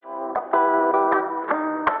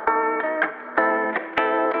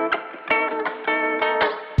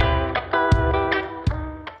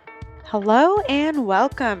Hello and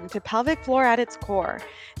welcome to Pelvic Floor at its Core,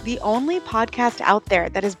 the only podcast out there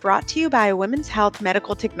that is brought to you by a women's health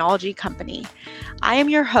medical technology company. I am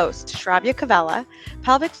your host, Shravya Cavella,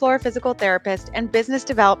 pelvic floor physical therapist and business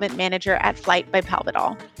development manager at Flight by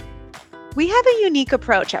Pelvidol. We have a unique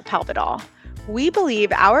approach at Pelvidol. We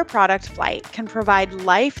believe our product Flight can provide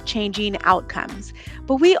life-changing outcomes,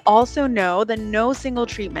 but we also know that no single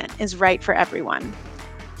treatment is right for everyone.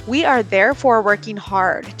 We are therefore working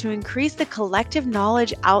hard to increase the collective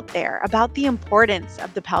knowledge out there about the importance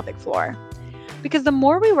of the pelvic floor. Because the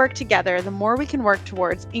more we work together, the more we can work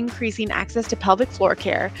towards increasing access to pelvic floor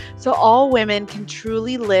care so all women can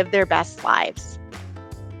truly live their best lives.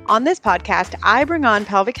 On this podcast, I bring on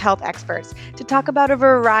pelvic health experts to talk about a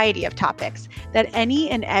variety of topics that any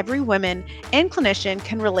and every woman and clinician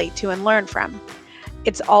can relate to and learn from.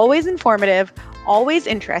 It's always informative, always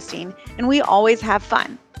interesting, and we always have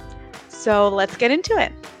fun. So let's get into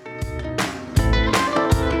it.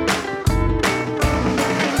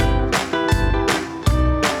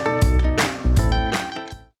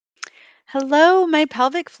 Hello, my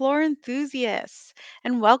pelvic floor enthusiasts,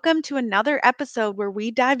 and welcome to another episode where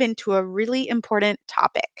we dive into a really important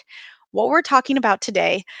topic. What we're talking about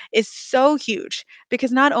today is so huge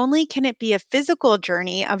because not only can it be a physical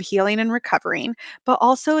journey of healing and recovering, but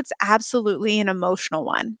also it's absolutely an emotional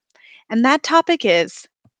one. And that topic is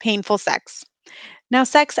painful sex. Now,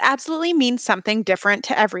 sex absolutely means something different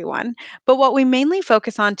to everyone, but what we mainly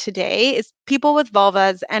focus on today is people with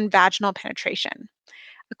vulvas and vaginal penetration.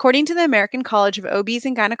 According to the American College of OBs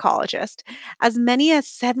and Gynecologists, as many as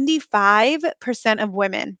 75% of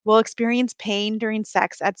women will experience pain during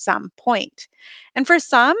sex at some point. And for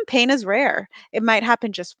some, pain is rare. It might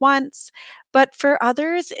happen just once, but for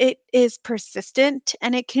others, it is persistent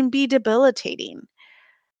and it can be debilitating.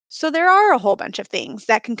 So there are a whole bunch of things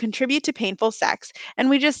that can contribute to painful sex, and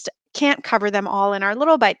we just can't cover them all in our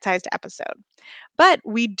little bite sized episode. But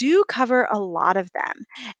we do cover a lot of them,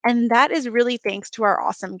 and that is really thanks to our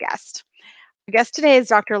awesome guest. Our guest today is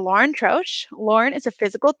Dr. Lauren Troche. Lauren is a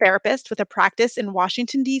physical therapist with a practice in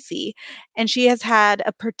Washington, D.C., and she has had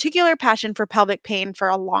a particular passion for pelvic pain for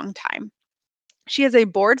a long time. She is a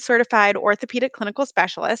board certified orthopedic clinical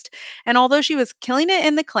specialist. And although she was killing it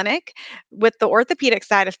in the clinic with the orthopedic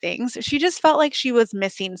side of things, she just felt like she was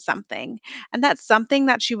missing something. And that something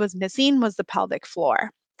that she was missing was the pelvic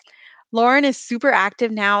floor. Lauren is super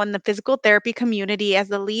active now in the physical therapy community as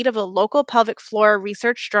the lead of a local pelvic floor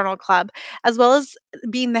research journal club, as well as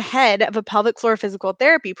being the head of a pelvic floor physical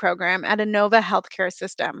therapy program at Inova Healthcare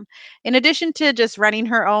System, in addition to just running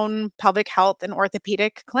her own pelvic health and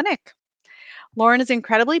orthopedic clinic. Lauren is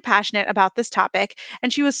incredibly passionate about this topic,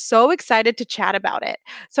 and she was so excited to chat about it.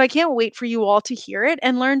 So I can't wait for you all to hear it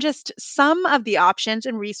and learn just some of the options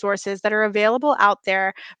and resources that are available out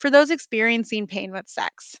there for those experiencing pain with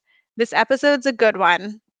sex. This episode's a good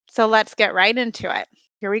one, so let's get right into it.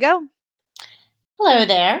 Here we go. Hello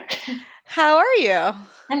there. How are you?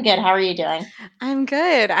 I'm good. How are you doing? I'm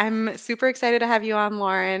good. I'm super excited to have you on,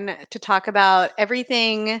 Lauren, to talk about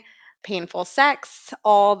everything painful sex,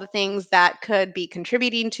 all the things that could be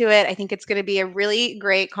contributing to it. I think it's going to be a really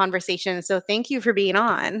great conversation. So thank you for being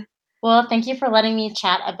on. Well, thank you for letting me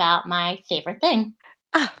chat about my favorite thing.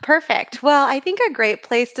 Ah, perfect. Well, I think a great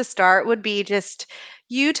place to start would be just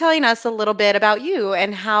you telling us a little bit about you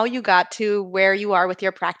and how you got to where you are with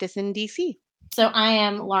your practice in DC. So, I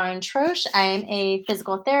am Lauren Troche. I am a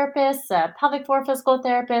physical therapist, a pelvic floor physical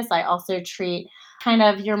therapist. I also treat kind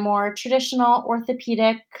of your more traditional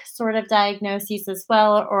orthopedic sort of diagnoses as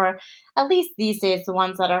well, or at least these days, the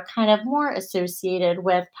ones that are kind of more associated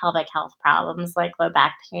with pelvic health problems like low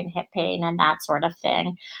back pain, hip pain, and that sort of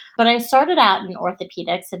thing. But I started out in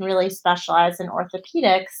orthopedics and really specialized in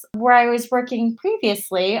orthopedics. Where I was working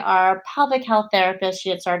previously, our pelvic health therapist, she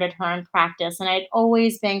had started her own practice, and I'd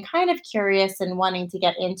always been kind of curious and wanting to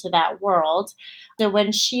get into that world. So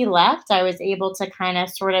when she left, I was able to kind of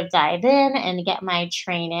sort of dive in and get my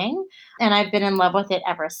training. And I've been in love with it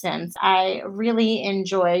ever since. I really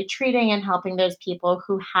enjoy treating and helping those people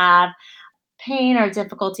who have pain or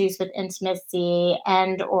difficulties with intimacy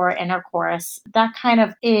and or intercourse. That kind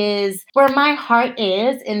of is where my heart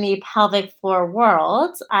is in the pelvic floor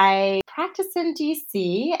world. I practice in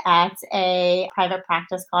DC at a private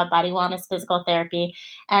practice called Body Wellness Physical Therapy,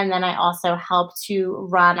 and then I also help to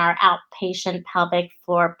run our outpatient pelvic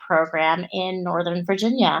floor program in Northern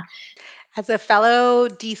Virginia. As a fellow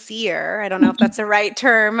DCer, I don't know if that's the right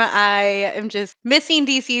term. I am just missing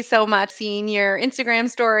DC so much. Seeing your Instagram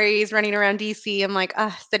stories running around DC, I'm like,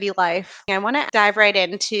 ah, city life. I want to dive right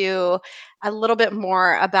into a little bit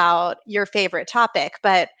more about your favorite topic,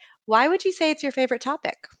 but why would you say it's your favorite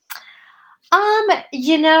topic?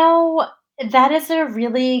 You know, that is a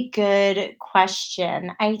really good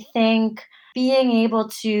question. I think being able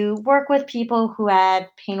to work with people who have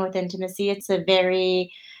pain with intimacy, it's a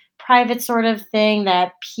very private sort of thing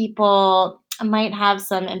that people might have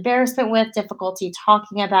some embarrassment with, difficulty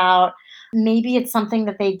talking about. Maybe it's something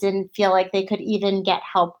that they didn't feel like they could even get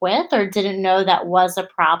help with or didn't know that was a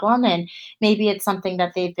problem. And maybe it's something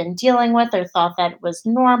that they've been dealing with or thought that was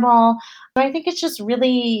normal. So I think it's just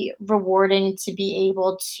really rewarding to be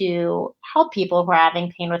able to help people who are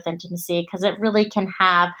having pain with intimacy because it really can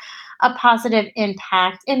have a positive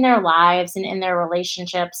impact in their lives and in their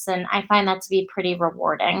relationships. And I find that to be pretty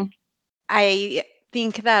rewarding. I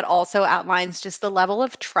think that also outlines just the level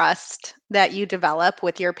of trust that you develop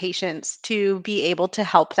with your patients to be able to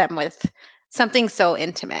help them with something so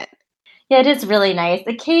intimate. Yeah, it is really nice.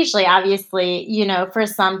 Occasionally, obviously, for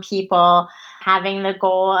some people, having the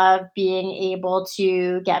goal of being able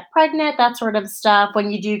to get pregnant, that sort of stuff,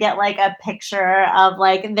 when you do get like a picture of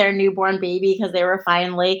like their newborn baby because they were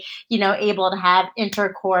finally, able to have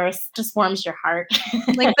intercourse, just warms your heart.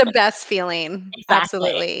 Like the best feeling. Exactly.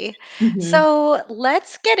 Absolutely. Mhm. So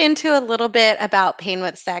let's get into a little bit about pain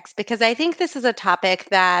with sex because I think this is a topic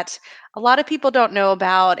that a lot of people don't know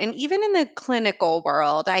about. And even in the clinical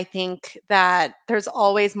world, I think that there's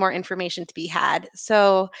always more information to be had.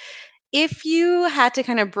 So if you had to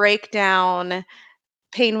kind of break down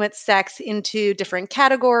pain with sex into different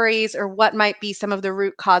categories or what might be some of the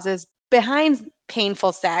root causes behind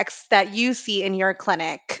painful sex that you see in your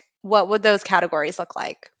clinic, what would those categories look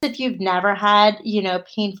like? If you've never had,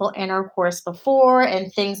 painful intercourse before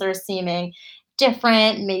and things are seeming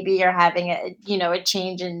different, maybe you're having a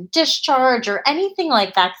change in discharge or anything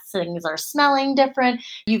like that, things are smelling different,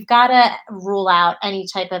 you've got to rule out any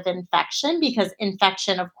type of infection because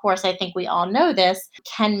infection, of course, I think we all know this,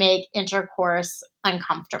 can make intercourse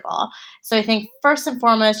uncomfortable. So I think first and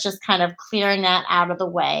foremost, just kind of clearing that out of the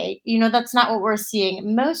way. That's not what we're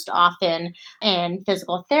seeing most often in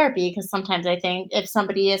physical therapy because sometimes I think if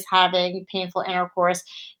somebody is having painful intercourse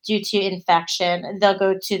due to infection, they'll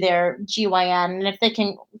go to their GYN. And if they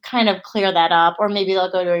can kind of clear that up, or maybe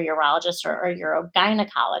they'll go to a urologist or a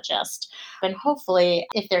urogynecologist. And hopefully,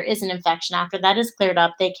 if there is an infection after that is cleared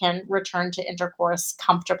up, they can return to intercourse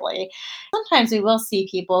comfortably. Sometimes we will see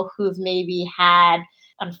people who've maybe had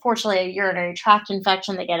unfortunately a urinary tract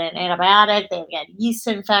infection, they get an antibiotic, they get yeast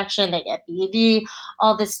infection, they get BV,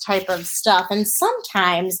 all this type of stuff. And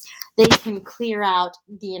sometimes they can clear out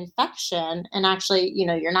the infection and actually,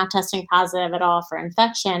 you're not testing positive at all for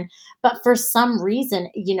infection, but for some reason,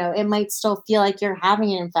 it might still feel like you're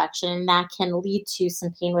having an infection and that can lead to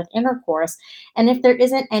some pain with intercourse. And if there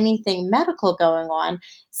isn't anything medical going on,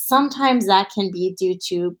 sometimes that can be due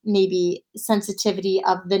to maybe sensitivity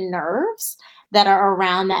of the nerves that are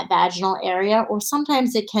around that vaginal area, or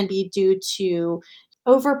sometimes it can be due to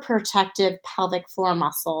overprotective pelvic floor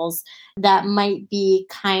muscles that might be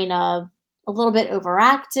kind of a little bit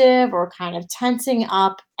overactive or kind of tensing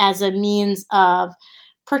up as a means of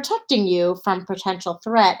protecting you from potential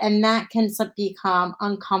threat. And that can become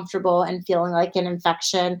uncomfortable and feeling like an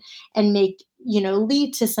infection and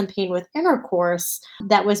lead to some pain with intercourse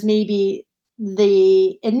that was maybe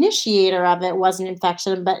the initiator of it was an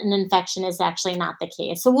infection, but an infection is actually not the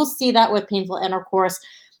case. So we'll see that with painful intercourse,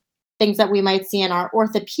 things that we might see in our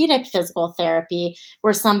orthopedic physical therapy,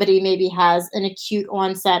 where somebody maybe has an acute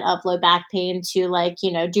onset of low back pain to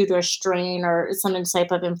due to a strain or some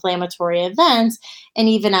type of inflammatory event. And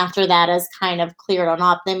even after that is kind of cleared on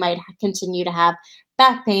up, they might continue to have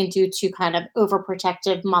back pain due to kind of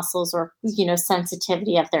overprotective muscles or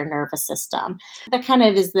sensitivity of their nervous system. That kind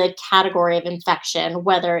of is the category of infection,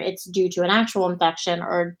 whether it's due to an actual infection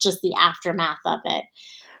or just the aftermath of it.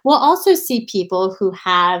 We'll also see people who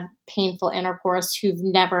have painful intercourse who've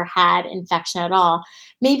never had infection at all.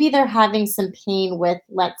 Maybe they're having some pain with,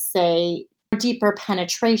 let's say, deeper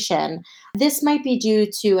penetration. This might be due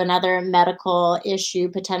to another medical issue,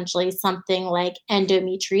 potentially something like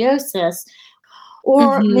endometriosis,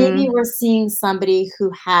 or maybe Mhm. we're seeing somebody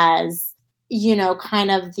who has,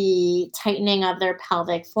 kind of the tightening of their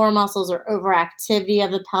pelvic floor muscles or overactivity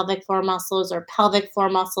of the pelvic floor muscles or pelvic floor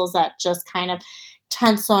muscles that just kind of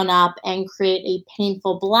tense on up and create a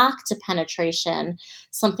painful block to penetration,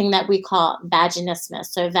 something that we call vaginismus.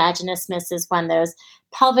 So, vaginismus is when those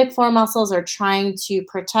pelvic floor muscles are trying to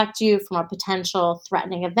protect you from a potential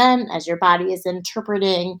threatening event as your body is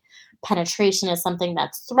interpreting penetration as something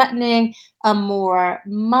that's threatening, a more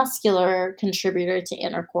muscular contributor to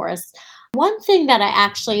intercourse. One thing that I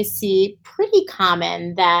actually see pretty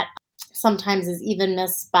common that sometimes is even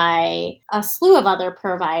missed by a slew of other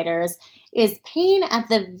providers is pain at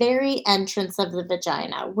the very entrance of the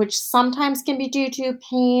vagina, which sometimes can be due to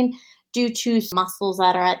pain due to muscles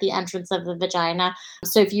that are at the entrance of the vagina.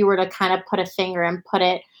 So if you were to kind of put a finger and put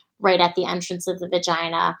it right at the entrance of the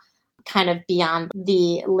vagina, kind of beyond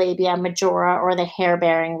the labia majora or the hair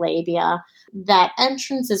bearing labia, that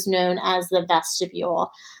entrance is known as the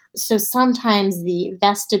vestibule. So sometimes the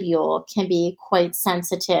vestibule can be quite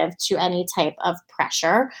sensitive to any type of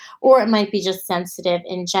pressure, or it might be just sensitive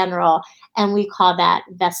in general. And we call that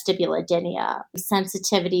vestibulodynia.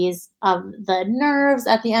 Sensitivities of the nerves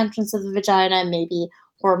at the entrance of the vagina, maybe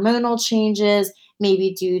hormonal changes,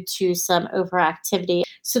 maybe due to some overactivity.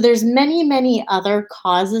 So there's many other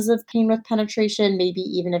causes of pain with penetration, maybe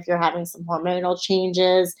even if you're having some hormonal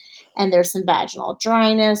changes and there's some vaginal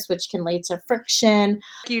dryness, which can lead to friction.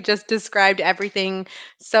 You just described everything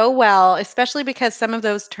so well, especially because some of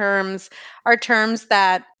those terms are terms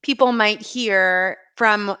that people might hear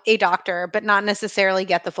from a doctor, but not necessarily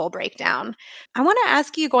get the full breakdown. I want to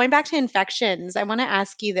ask you, going back to infections, I want to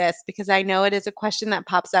ask you this because I know it is a question that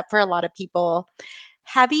pops up for a lot of people.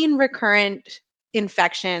 Having recurrent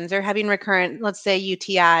infections or having recurrent, let's say,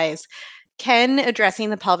 UTIs, can addressing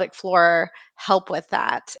the pelvic floor help with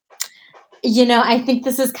that? I think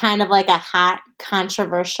this is kind of like a hot,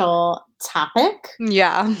 controversial topic.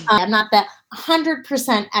 Yeah. I'm not the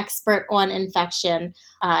 100% expert on infection.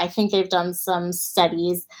 I think they've done some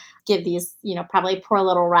studies, give these, probably poor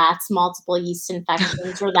little rats multiple yeast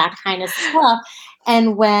infections or that kind of stuff.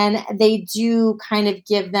 And when they do kind of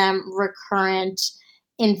give them recurrent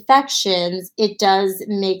infections, it does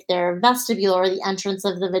make their vestibule or the entrance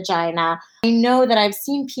of the vagina. I know that I've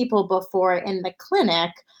seen people before in the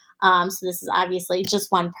clinic. So this is obviously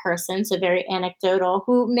just one person, so very anecdotal,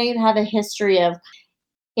 who may have a history of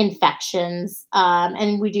infections.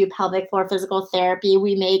 And we do pelvic floor physical therapy.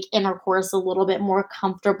 We make intercourse a little bit more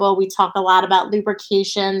comfortable. We talk a lot about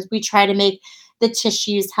lubrications. We try to make the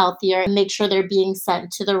tissues healthier and make sure they're being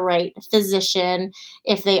sent to the right physician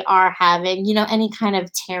if they are having, any kind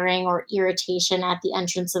of tearing or irritation at the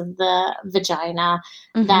entrance of the vagina,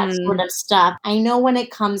 that sort Mhm. of stuff. I know when it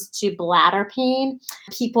comes to bladder pain,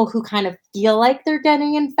 people who kind of feel like they're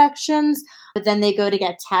getting infections, but then they go to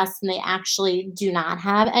get tests and they actually do not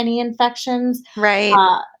have any infections. Right.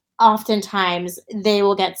 Uh, Oftentimes, they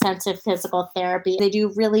will get sent to physical therapy. They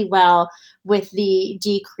do really well with the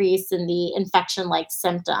decrease in the infection like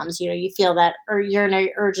symptoms. You feel that or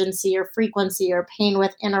urinary urgency or frequency or pain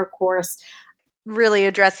with intercourse. Really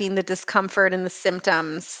addressing the discomfort and the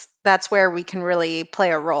symptoms, that's where we can really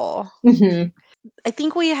play a role. Mhm. I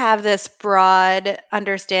think we have this broad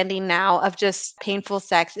understanding now of just painful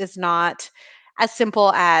sex is not as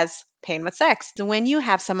simple as pain with sex. So when you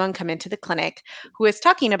have someone come into the clinic who is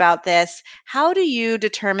talking about this, how do you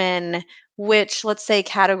determine which, let's say,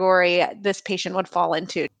 category this patient would fall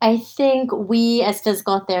into? I think we as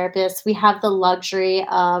physical therapists, we have the luxury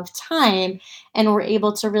of time and we're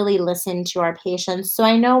able to really listen to our patients. So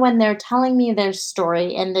I know when they're telling me their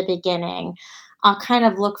story in the beginning, I'll kind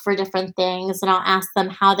of look for different things and I'll ask them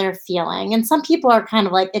how they're feeling. And some people are kind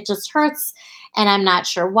of like, it just hurts and I'm not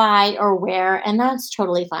sure why or where. And that's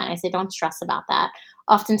totally fine. I say, don't stress about that.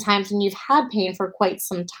 Oftentimes, when you've had pain for quite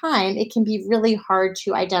some time, it can be really hard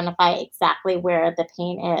to identify exactly where the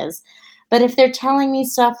pain is. But if they're telling me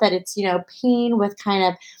stuff that it's, pain with kind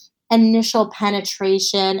of initial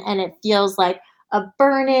penetration and it feels like a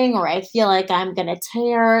burning or I feel like I'm going to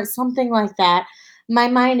tear, something like that, my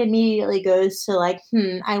mind immediately goes to like,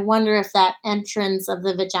 I wonder if that entrance of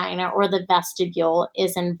the vagina or the vestibule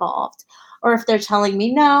is involved. Or if they're telling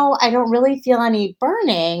me, no, I don't really feel any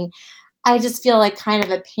burning, I just feel like kind of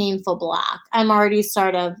a painful block. I'm already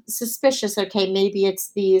sort of suspicious. Okay, maybe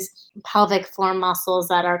it's these pelvic floor muscles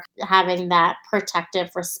that are having that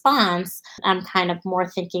protective response. I'm kind of more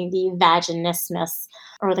thinking the vaginismus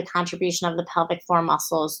or the contribution of the pelvic floor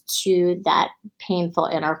muscles to that painful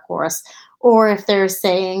intercourse. Or if they're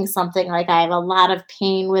saying something like, I have a lot of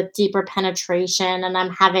pain with deeper penetration and I'm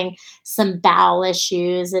having some bowel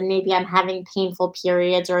issues and maybe I'm having painful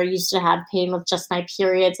periods or I used to have pain with just my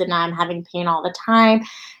periods and now I'm having pain all the time.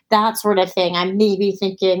 That sort of thing. I'm maybe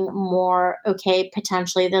thinking more, okay,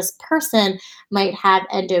 potentially this person might have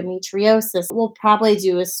endometriosis. We'll probably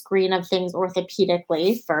do a screen of things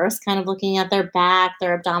orthopedically first, kind of looking at their back,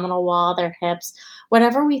 their abdominal wall, their hips,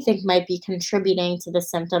 whatever we think might be contributing to the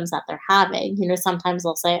symptoms that they're having. Sometimes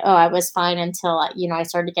they'll say, oh, I was fine until, I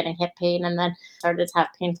started getting hip pain and then started to have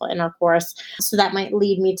painful intercourse. So that might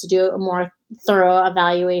lead me to do a more thorough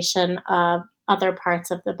evaluation of other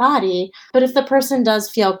parts of the body. But if the person does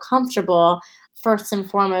feel comfortable, first and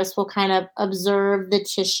foremost, we'll kind of observe the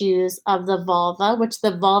tissues of the vulva, which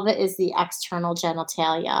the vulva is the external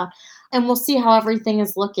genitalia. And we'll see how everything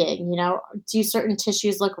is looking. Do certain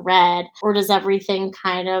tissues look red, or does everything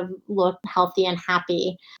kind of look healthy and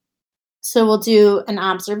happy? So we'll do an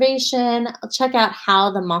observation, check out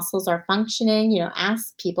how the muscles are functioning,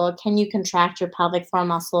 ask people, can you contract your pelvic floor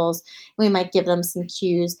muscles? We might give them some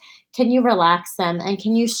cues. Can you relax them and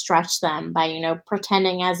can you stretch them by,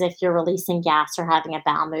 pretending as if you're releasing gas or having a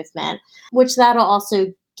bowel movement, which that'll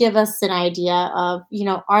also give us an idea of,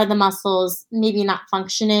 are the muscles maybe not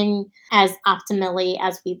functioning as optimally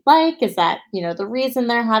as we'd like? Is that, the reason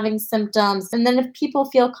they're having symptoms? And then if people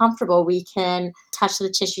feel comfortable, we can touch the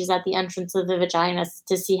tissues at the entrance of the vagina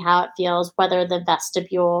to see how it feels, whether the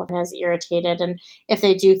vestibule is irritated. And if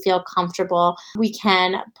they do feel comfortable, we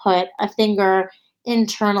can put a finger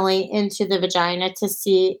internally into the vagina to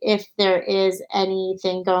see if there is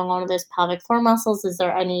anything going on with those pelvic floor muscles. Is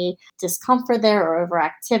there any discomfort there or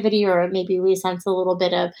overactivity, or maybe we sense a little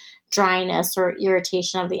bit of dryness or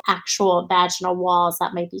irritation of the actual vaginal walls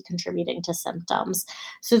that might be contributing to symptoms.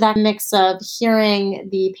 So that mix of hearing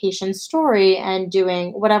the patient's story and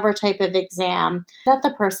doing whatever type of exam that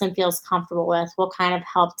the person feels comfortable with will kind of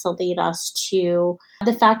help to lead us to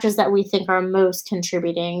the factors that we think are most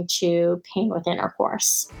contributing to pain with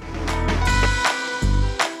intercourse.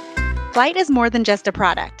 Flight is more than just a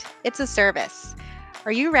product, it's a service.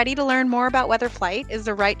 Are you ready to learn more about whether Flight is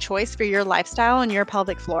the right choice for your lifestyle and your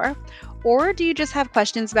pelvic floor? Or do you just have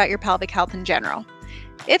questions about your pelvic health in general?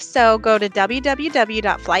 If so, go to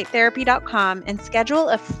www.flighttherapy.com and schedule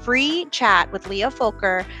a free chat with Leah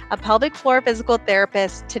Fulker, a pelvic floor physical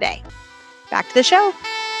therapist, today. Back to the show.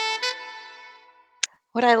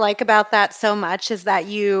 What I like about that so much is that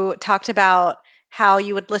you talked about how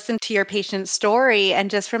you would listen to your patient's story,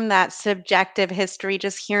 and just from that subjective history,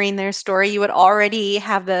 just hearing their story, you would already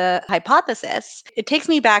have the hypothesis. It takes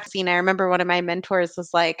me back, I remember one of my mentors was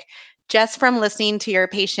like, just from listening to your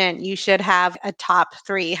patient, you should have a top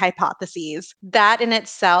 3 hypotheses. That in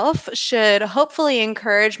itself should hopefully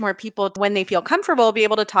encourage more people, when they feel comfortable, be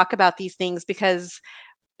able to talk about these things, because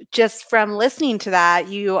just from listening to that,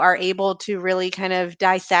 you are able to really kind of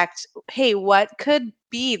dissect, hey, what could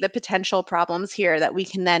be the potential problems here that we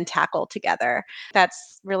can then tackle together?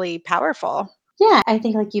 That's really powerful. Yeah, I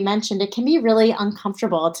think, like you mentioned, it can be really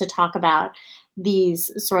uncomfortable to talk about these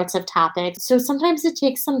sorts of topics. So sometimes it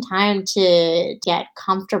takes some time to get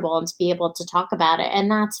comfortable and to be able to talk about it. And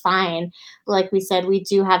that's fine. Like we said, we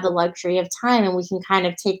do have the luxury of time, and we can kind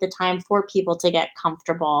of take the time for people to get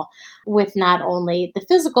comfortable with not only the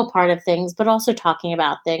physical part of things, but also talking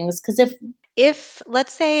about things. Because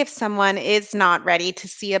Let's say, if someone is not ready to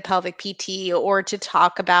see a pelvic PT or to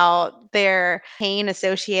talk about their pain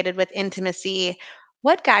associated with intimacy,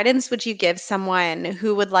 what guidance would you give someone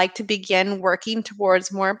who would like to begin working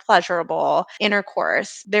towards more pleasurable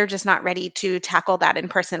intercourse? They're just not ready to tackle that in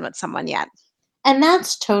person with someone yet. And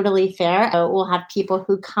that's totally fair. We'll have people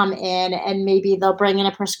who come in and maybe they'll bring in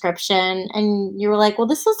a prescription, and you're like, well,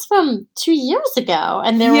 this is from 2 years ago.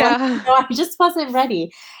 And they were like, Yeah. no, I just wasn't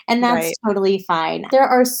ready. And that's Right. totally fine. There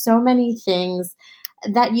are so many things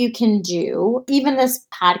that you can do. Even this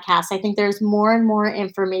podcast, I think there's more and more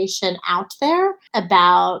information out there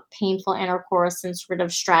about painful intercourse and sort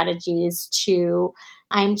of strategies to.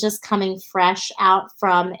 I'm just coming fresh out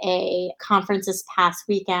from a conference this past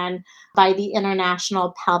weekend by the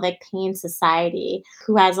International Pelvic Pain Society,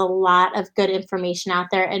 who has a lot of good information out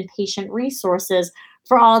there and patient resources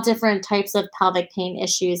for all different types of pelvic pain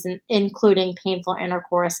issues, including painful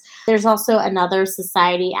intercourse. There's also another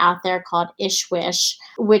society out there called ISHWISH,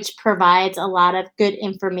 which provides a lot of good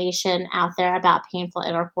information out there about painful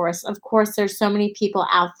intercourse. Of course, there's so many people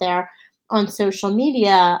out there on social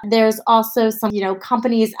media. There's also some,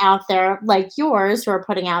 companies out there like yours who are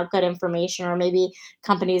putting out good information, or maybe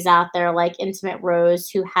companies out there like Intimate Rose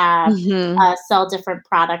who have Mhm. sell different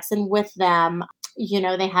products, and with them,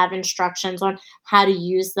 they have instructions on how to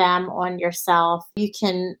use them on yourself. You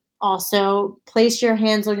can also place your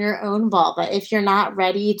hands on your own vulva. If you're not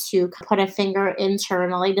ready to put a finger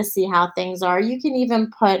internally to see how things are, you can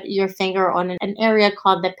even put your finger on an area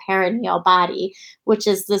called the perineal body, which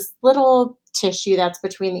is this little tissue that's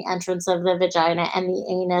between the entrance of the vagina and the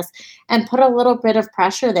anus, and put a little bit of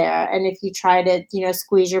pressure there. And if you try to,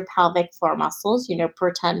 squeeze your pelvic floor muscles,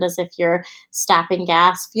 pretend as if you're stopping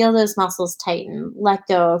gas, feel those muscles tighten, let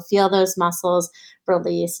go, feel those muscles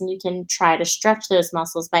release. And you can try to stretch those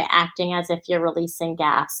muscles by acting as if you're releasing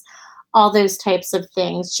gas. All those types of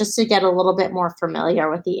things, just to get a little bit more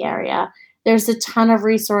familiar with the area. There's a ton of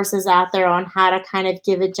resources out there on how to kind of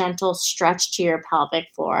give a gentle stretch to your pelvic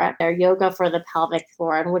floor. There's yoga for the pelvic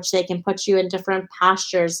floor, in which they can put you in different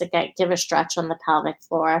postures to give a stretch on the pelvic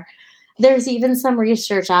floor. There's even some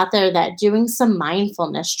research out there that doing some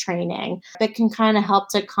mindfulness training that can kind of help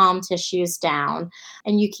to calm tissues down.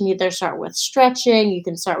 And you can either start with stretching, you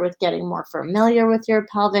can start with getting more familiar with your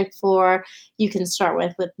pelvic floor, you can start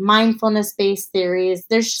with mindfulness based theories.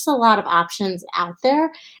 There's just a lot of options out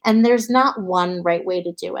there, and there's not one right way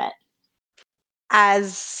to do it.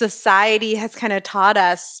 As society has kind of taught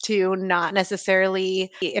us to not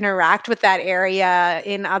necessarily interact with that area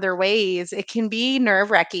in other ways, it can be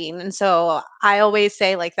nerve-wracking. And so I always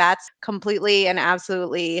say, like, that's completely and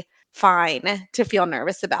absolutely fine to feel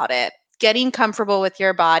nervous about it. Getting comfortable with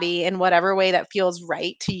your body in whatever way that feels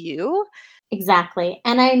right to you. Exactly.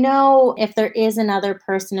 And I know if there is another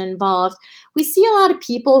person involved, we see a lot of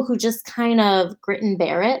people who just kind of grit and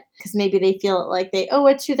bear it because maybe they feel like they owe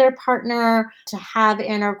it to their partner to have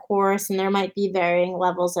intercourse, and there might be varying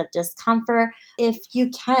levels of discomfort. If you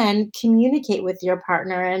can communicate with your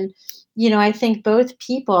partner, and, I think both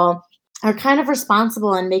people are kind of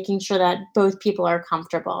responsible in making sure that both people are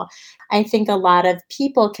comfortable. I think a lot of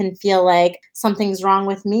people can feel like something's wrong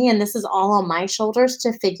with me and this is all on my shoulders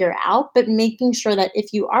to figure out, but making sure that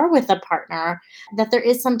if you are with a partner, that there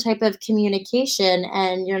is some type of communication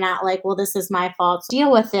and you're not like, well, this is my fault, so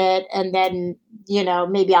deal with it, and then,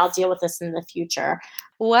 maybe I'll deal with this in the future.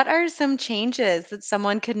 What are some changes that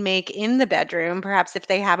someone could make in the bedroom, perhaps if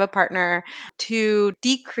they have a partner, to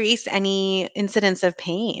decrease any incidence of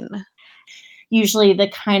pain? Usually the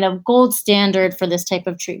kind of gold standard for this type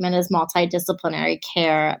of treatment is multidisciplinary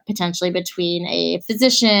care, potentially between a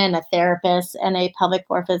physician, a therapist, and a pelvic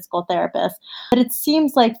floor physical therapist. But it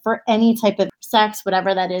seems like for any type of sex,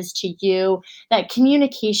 whatever that is to you, that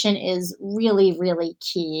communication is really, really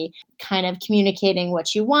key. Kind of communicating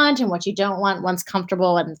what you want and what you don't want, what's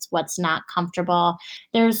comfortable and what's not comfortable.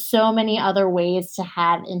 There's so many other ways to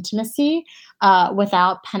have intimacy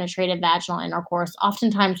without penetrative vaginal intercourse.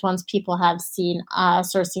 Oftentimes, once people have seen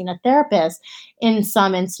us or seen a therapist, in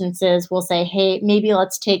some instances, will say, hey, maybe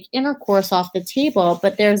let's take intercourse off the table,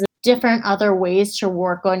 but there's different other ways to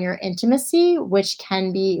work on your intimacy, which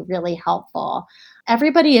can be really helpful.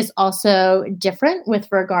 Everybody is also different with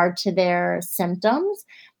regard to their symptoms.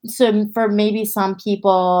 So, for maybe some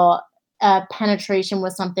people, penetration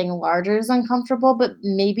with something larger is uncomfortable, but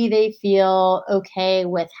maybe they feel okay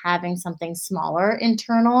with having something smaller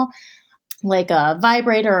internal, like a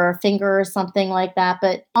vibrator or a finger or something like that.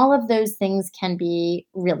 But all of those things can be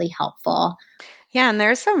really helpful. Yeah, and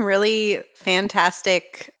there's some really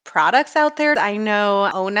fantastic products out there. I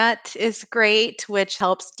know Onut is great, which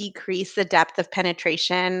helps decrease the depth of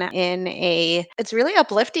penetration it's really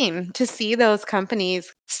uplifting to see those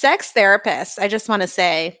companies. Sex therapists, I just want to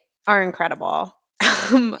say, are incredible.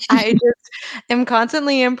 I just am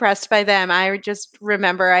constantly impressed by them. I just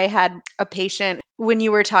remember I had a patient when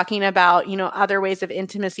you were talking about, other ways of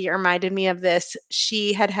intimacy, it reminded me of this.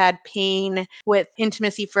 She had had pain with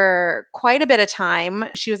intimacy for quite a bit of time.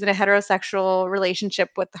 She was in a heterosexual relationship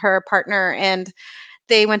with her partner and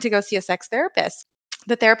they went to go see a sex therapist.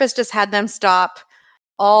 The therapist just had them stop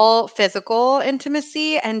all physical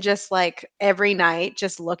intimacy and just like every night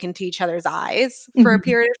just look into each other's eyes for a Mhm.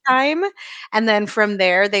 period of time, and then from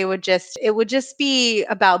there it would just be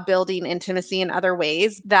about building intimacy in other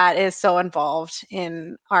ways that is so involved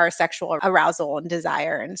in our sexual arousal and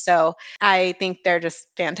desire. And so I think they're just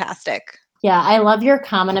fantastic. Yeah, I love your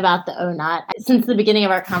comment about the O nut. Since the beginning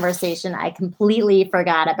of our conversation, I completely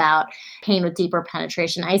forgot about pain with deeper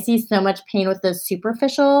penetration. I see so much pain with those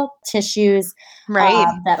superficial tissues, Right.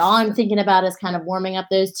 that all I'm thinking about is kind of warming up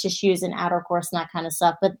those tissues and outer course and that kind of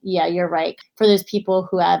stuff. But yeah, you're right. For those people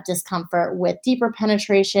who have discomfort with deeper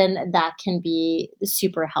penetration, that can be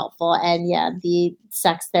super helpful. And yeah, the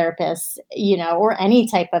sex therapist, or any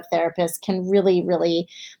type of therapist can really, really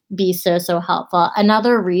be so, so helpful.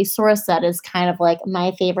 Another resource that is kind of like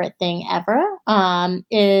my favorite thing ever,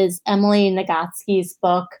 is Emily Nagoski's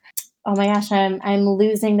book. Oh my gosh, I'm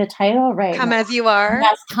losing the title right Come now. as you are.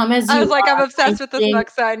 Yes, Come As I You was like, I'm Are. I obsessed with this think book,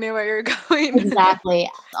 so I knew where you're going. exactly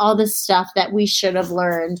all the stuff that we should have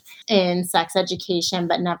learned in sex education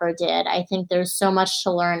but never did. I think there's so much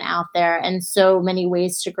to learn out there and so many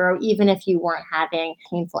ways to grow, even if you weren't having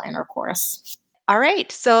painful intercourse. All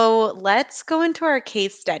right, so let's go into our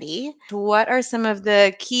case study. What are some of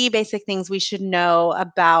the key basic things we should know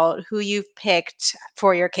about who you've picked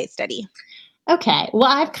for your case study? Okay. Well,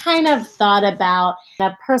 I've kind of thought about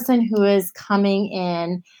a person who is coming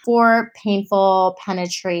in for painful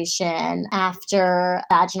penetration after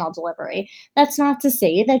vaginal delivery. That's not to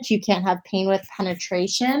say that you can't have pain with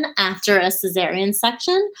penetration after a cesarean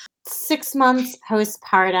section. 6 months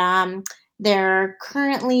postpartum, they're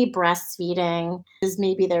currently breastfeeding. This is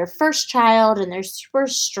maybe their first child and they're super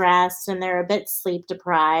stressed and they're a bit sleep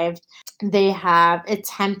deprived. They have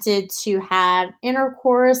attempted to have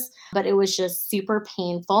intercourse, but it was just super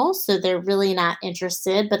painful. So they're really not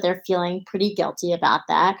interested, but they're feeling pretty guilty about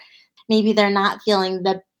that. Maybe they're not feeling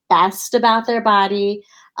the best about their body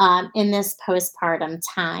in this postpartum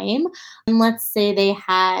time. And let's say they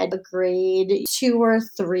had a grade 2 or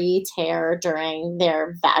 3 tear during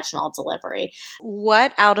their vaginal delivery.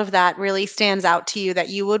 What out of that really stands out to you that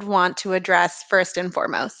you would want to address first and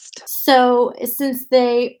foremost? So, since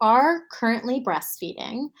they are currently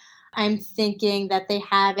breastfeeding, I'm thinking that they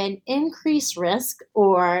have an increased risk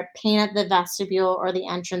or pain at the vestibule or the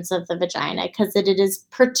entrance of the vagina because it is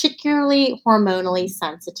particularly hormonally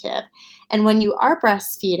sensitive. And when you are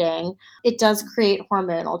breastfeeding, it does create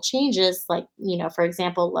hormonal changes, like, for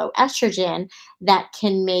example, low estrogen that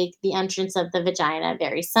can make the entrance of the vagina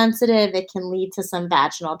very sensitive. It can lead to some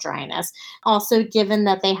vaginal dryness. Also, given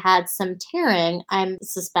that they had some tearing, I'm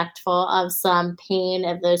suspectful of some pain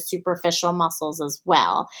of those superficial muscles as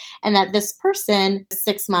well. And that this person,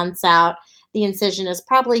 6 months out, the incision is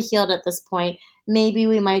probably healed at this point. Maybe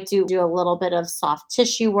we might do a little bit of soft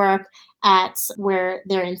tissue work at where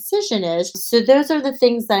their incision is. So, those are the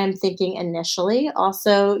things that I'm thinking initially.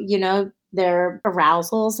 Also, their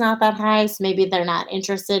arousal is not that high. So maybe they're not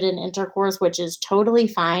interested in intercourse, which is totally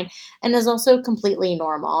fine and is also completely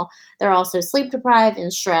normal. They're also sleep deprived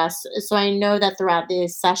and stressed. So I know that throughout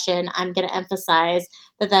this session, I'm going to emphasize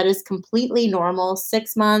that that is completely normal,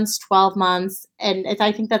 6 months, 12 months. And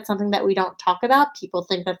I think that's something that we don't talk about. People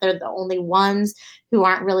think that they're the only ones who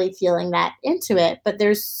aren't really feeling that into it. But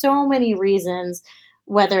there's so many reasons,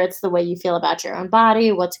 whether it's the way you feel about your own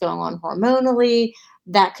body, what's going on hormonally,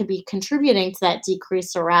 that could be contributing to that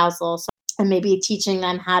decreased arousal. So, and maybe teaching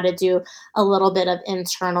them how to do a little bit of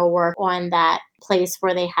internal work on that place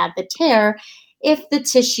where they had the tear if the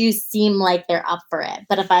tissues seem like they're up for it.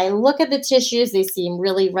 But if I look at the tissues, they seem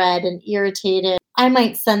really red and irritated, I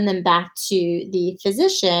might send them back to the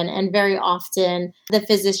physician. And very often, the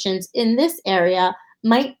physicians in this area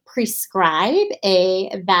might prescribe a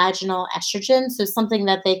vaginal estrogen, so something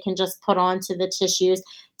that they can just put onto the tissues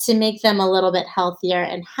to make them a little bit healthier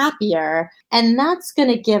and happier. And that's going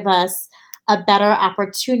to give us a better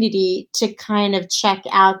opportunity to kind of check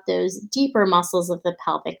out those deeper muscles of the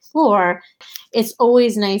pelvic floor. It's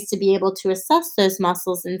always nice to be able to assess those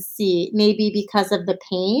muscles and see, maybe because of the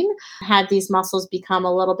pain, have these muscles become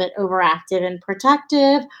a little bit overactive and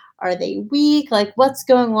protective? Are they weak? Like, what's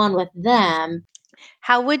going on with them?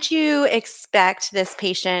 How would you expect this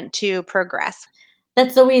patient to progress?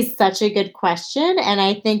 That's always such a good question. And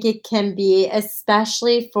I think it can be,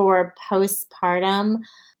 especially for postpartum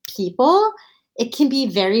people, it can be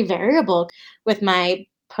very variable. With my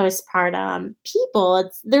postpartum people,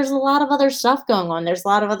 there's a lot of other stuff going on. There's a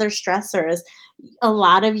lot of other stressors. A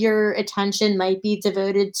lot of your attention might be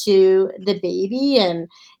devoted to the baby. And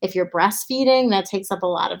if you're breastfeeding, that takes up a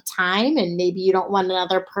lot of time. And maybe you don't want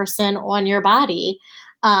another person on your body.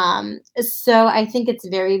 So I think it's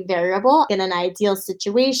very variable. In an ideal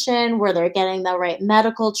situation where they're getting the right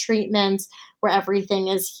medical treatment, where everything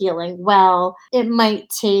is healing well, it might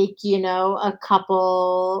take, a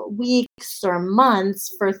couple weeks or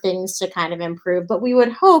months for things to kind of improve. But we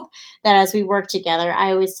would hope that as we work together,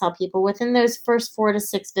 I always tell people within those first 4 to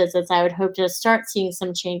 6 visits, I would hope to start seeing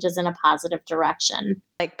some changes in a positive direction.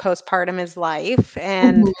 Like postpartum is life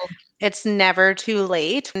and Mhm. it's never too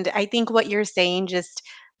late. And I think what you're saying just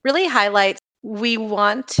really highlights we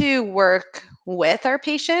want to work with our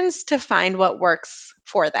patients to find what works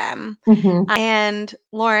for them. Mhm. And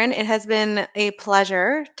Lauren, it has been a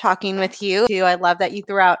pleasure talking with you. I love that you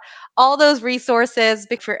threw out all those resources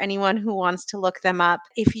for anyone who wants to look them up.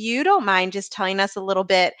 If you don't mind just telling us a little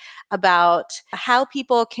bit about how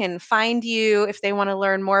people can find you, if they want to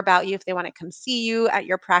learn more about you, if they want to come see you at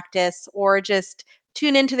your practice, or just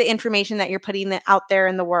tune into the information that you're putting out there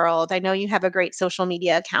in the world. I know you have a great social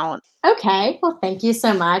media account. Okay, well, thank you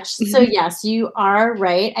so much. So, yes, you are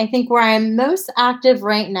right. I think where I'm most active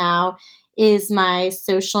right now is my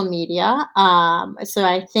social media. So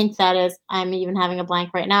I think that is, I'm even having a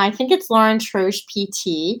blank right now. I think it's Lauren Troche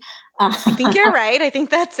PT. I think you're right. I think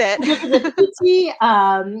that's it. Because it's a PT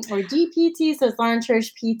or DPT, so it's Lauren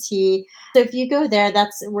Church PT. So if you go there,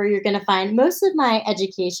 that's where you're going to find most of my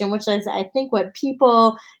education, which is, I think, what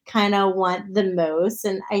people kind of want the most.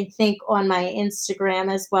 And I think on my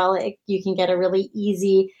Instagram as well, you can get a really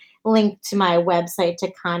easy link to my website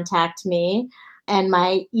to contact me. And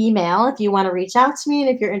my email, if you want to reach out to me and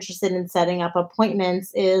if you're interested in setting up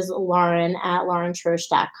appointments, is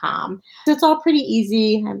lauren@laurentroche.com. So it's all pretty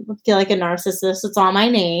easy. I feel like a narcissist. It's all my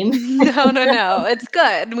name, No, no, no. It's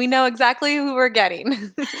good. We know exactly who we're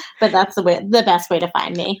getting. but that's the best way to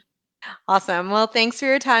find me. Awesome. Well, thanks for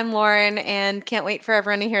your time, Lauren, and can't wait for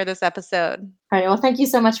everyone to hear this episode. All right. Well, thank you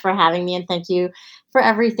so much for having me, and thank you for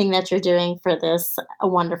everything that you're doing for this a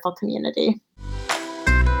wonderful community.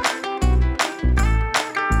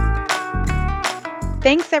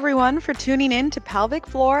 Thanks, everyone, for tuning in to Pelvic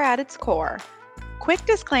Floor at its Core. Quick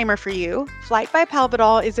disclaimer for you, Flight by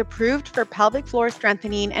Pelvidol is approved for pelvic floor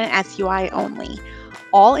strengthening and SUI only.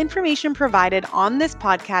 All information provided on this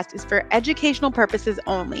podcast is for educational purposes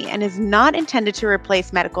only and is not intended to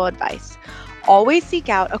replace medical advice. Always seek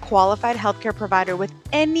out a qualified healthcare provider with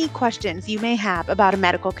any questions you may have about a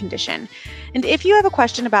medical condition. And if you have a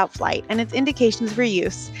question about Flight and its indications for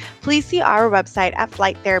use, please see our website at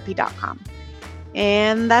flighttherapy.com.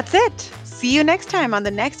 And that's it. See you next time on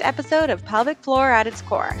the next episode of Pelvic Floor at its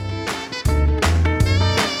Core.